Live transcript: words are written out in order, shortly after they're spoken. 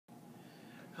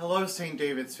Hello, St.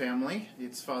 David's family.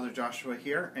 It's Father Joshua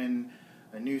here in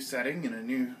a new setting, in a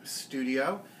new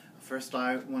studio. First,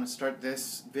 I want to start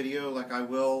this video like I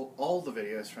will all the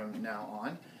videos from now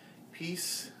on.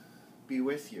 Peace be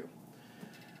with you.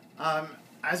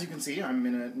 As you can see, I'm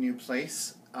in a new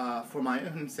place for my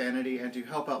own sanity and to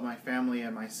help out my family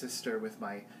and my sister with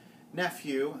my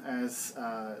nephew as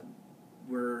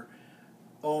we're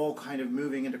all kind of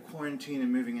moving into quarantine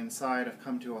and moving inside. I've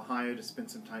come to Ohio to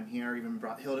spend some time here. I even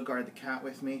brought Hildegard the cat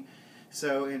with me.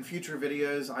 So in future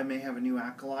videos I may have a new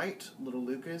acolyte, little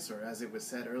Lucas, or as it was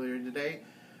said earlier today,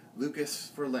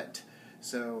 Lucas for Lent.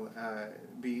 So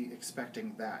be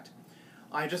expecting that.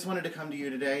 I just wanted to come to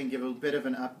you today and give a bit of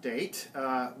an update.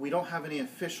 We don't have any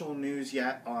official news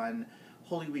yet on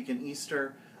Holy Week and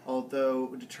Easter,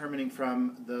 although determining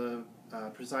from the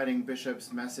presiding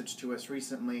bishop's message to us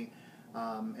recently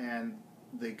and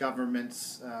the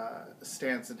government's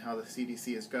stance and how the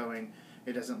CDC is going,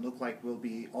 it doesn't look like we'll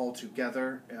be all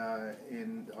together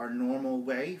in our normal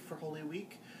way for Holy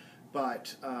Week.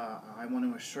 But I want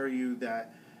to assure you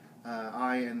that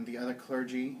I and the other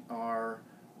clergy are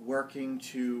working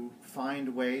to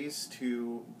find ways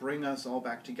to bring us all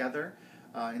back together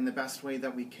in the best way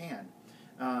that we can.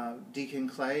 Deacon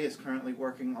Clay is currently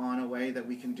working on a way that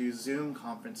we can do Zoom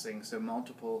conferencing so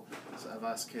multiple of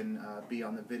us can be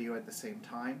on the video at the same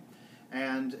time.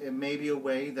 And it may be a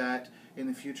way that in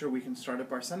the future we can start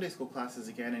up our Sunday school classes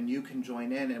again and you can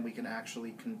join in and we can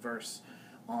actually converse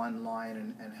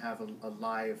online and have a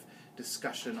live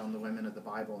discussion on the women of the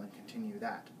Bible and continue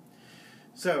that.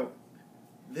 So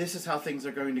this is how things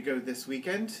are going to go this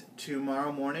weekend.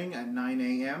 Tomorrow morning at 9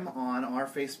 a.m. on our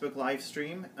Facebook live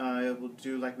stream, we'll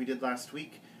do like we did last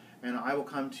week, and I will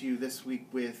come to you this week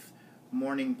with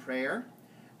morning prayer.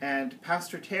 And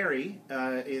Pastor Terry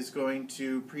is going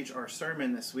to preach our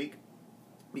sermon this week.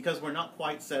 Because we're not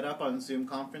quite set up on Zoom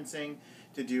conferencing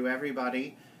to do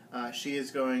everybody, she is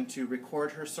going to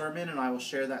record her sermon, and I will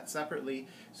share that separately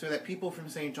so that people from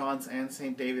St. John's and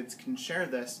St. David's can share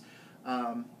this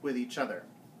with each other.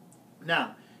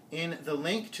 Now, in the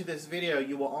link to this video,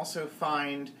 you will also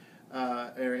find,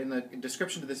 or in the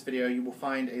description to this video, you will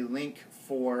find a link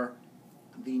for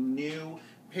the new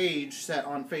page set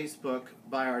on Facebook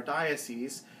by our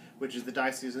diocese, which is the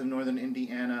Diocese of Northern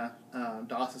Indiana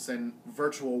Diocesan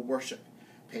Virtual Worship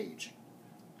page.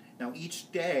 Now,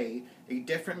 each day, a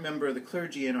different member of the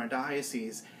clergy in our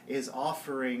diocese is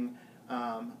offering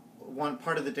one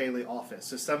part of the daily office.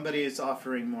 So somebody is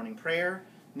offering morning prayer,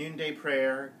 noonday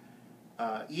prayer,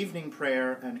 evening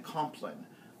prayer, and Compline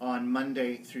on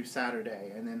Monday through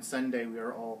Saturday. And then Sunday we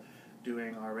are all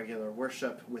doing our regular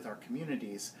worship with our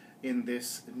communities in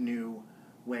this new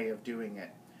way of doing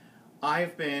it.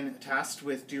 I've been tasked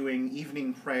with doing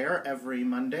evening prayer every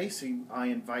Monday, so I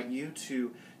invite you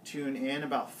to tune in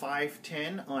about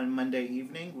 5:10 on Monday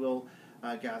evening. We'll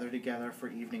gather together for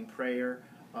evening prayer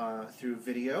through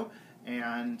video,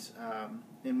 and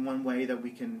in one way that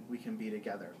we can be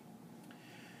together.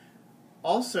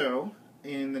 Also,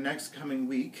 in the next coming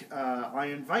week, I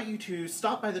invite you to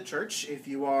stop by the church if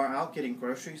you are out getting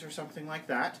groceries or something like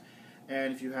that.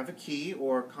 And if you have a key,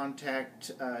 or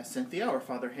contact Cynthia or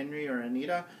Father Henry or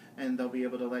Anita, and they'll be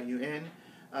able to let you in.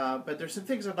 But there's some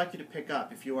things I'd like you to pick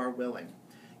up if you are willing.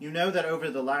 You know that over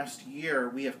the last year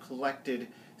we have collected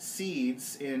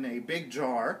seeds in a big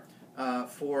jar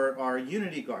for our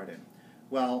Unity Garden.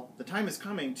 Well, the time is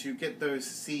coming to get those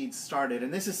seeds started,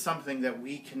 and this is something that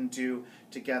we can do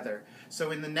together.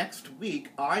 So in the next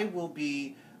week, I will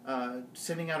be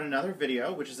sending out another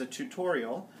video, which is a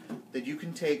tutorial that you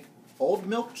can take old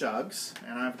milk jugs,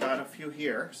 and I've got a few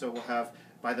here, so we'll have,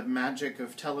 by the magic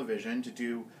of television, to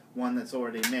do one that's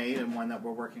already made and one that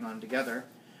we're working on together,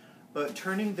 but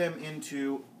turning them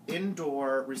into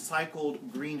indoor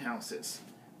recycled greenhouses.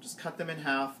 Just cut them in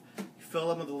half, fill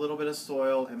them with a little bit of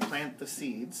soil, and plant the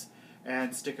seeds,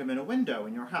 and stick them in a window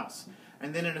in your house.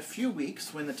 And then in a few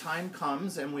weeks, when the time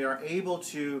comes and we are able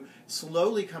to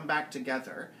slowly come back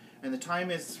together, and the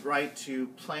time is right to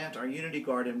plant our Unity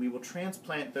Garden, we will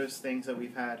transplant those things that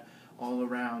we've had all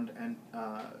around and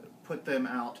put them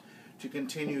out to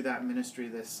continue that ministry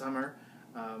this summer.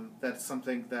 That's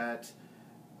something that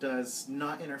does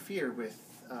not interfere with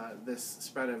this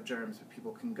spread of germs, but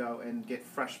people can go and get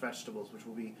fresh vegetables, which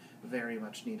will be very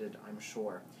much needed, I'm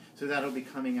sure. So that'll be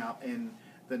coming out in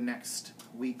the next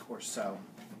week or so.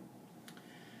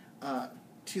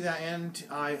 To that end,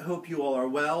 I hope you all are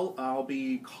well. I'll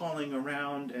be calling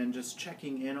around and just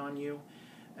checking in on you.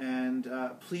 And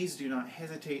please do not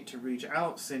hesitate to reach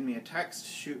out, send me a text,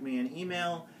 shoot me an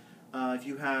email. If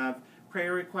you have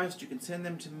prayer requests, you can send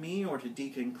them to me or to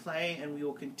Deacon Clay, and we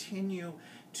will continue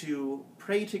to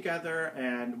pray together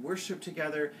and worship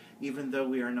together, even though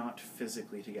we are not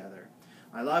physically together.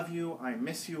 I love you. I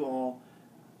miss you all.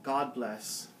 God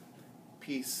bless.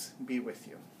 Peace be with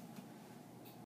you.